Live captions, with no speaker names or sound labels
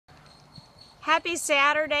Happy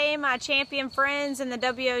Saturday, my champion friends in the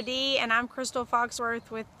WOD, and I'm Crystal Foxworth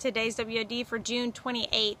with today's WOD for June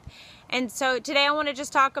 28th. And so today I want to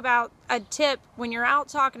just talk about a tip when you're out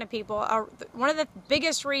talking to people. One of the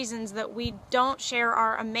biggest reasons that we don't share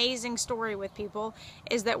our amazing story with people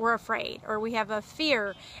is that we're afraid, or we have a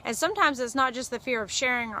fear. And sometimes it's not just the fear of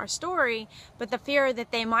sharing our story, but the fear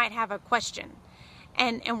that they might have a question.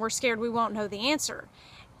 And we're scared we won't know the answer.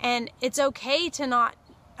 And it's okay to not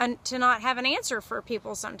have an answer for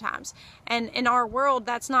people sometimes. And in our world,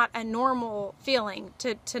 that's not a normal feeling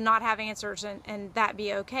to not have answers and that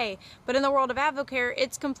be okay. But in the world of AdvoCare,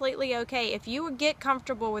 it's completely okay. If you get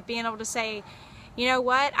comfortable with being able to say, you know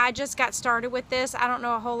what, I just got started with this. I don't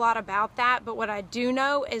know a whole lot about that, but what I do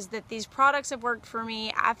know is that these products have worked for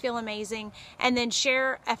me. I feel amazing. And then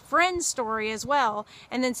share a friend's story as well.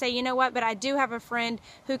 And then say, you know what, but I do have a friend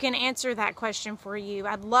who can answer that question for you.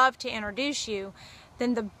 I'd love to introduce you.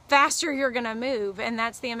 Then the faster you're going to move. And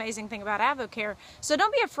that's the amazing thing about AdvoCare. So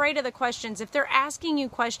don't be afraid of the questions. If they're asking you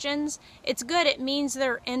questions, it's good. It means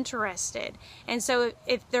they're interested. And so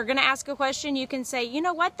if they're going to ask a question, you can say, you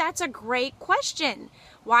know what, that's a great question.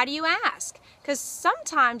 Why do you ask? Because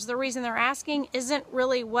sometimes the reason they're asking isn't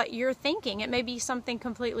really what you're thinking. It may be something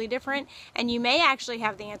completely different, and you may actually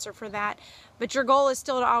have the answer for that. But your goal is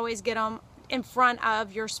still to always get them in front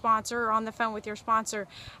of your sponsor or on the phone with your sponsor.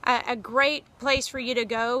 A great place for you to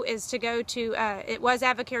go is to go to, it was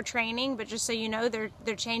AdvoCare Training, but just so you know, they're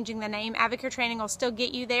changing the name. AdvoCare Training will still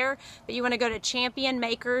get you there, but you want to go to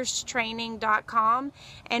championmakerstraining.com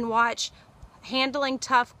and watch Handling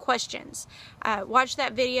Tough Questions. Watch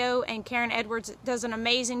that video, and Karen Edwards does an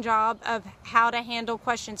amazing job of how to handle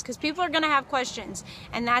questions, because people are going to have questions,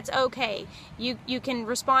 and that's okay. You can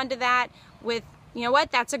respond to that with, you know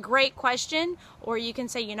what, that's a great question, or you can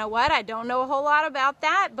say, you know what, I don't know a whole lot about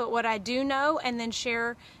that, but what I do know, and then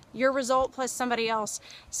share your result plus somebody else.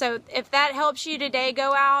 So if that helps you today,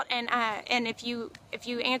 go out and if you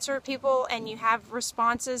answer people and you have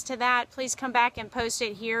responses to that, please come back and post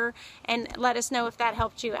it here and let us know if that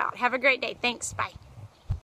helped you out. Have a great day. Thanks. Bye.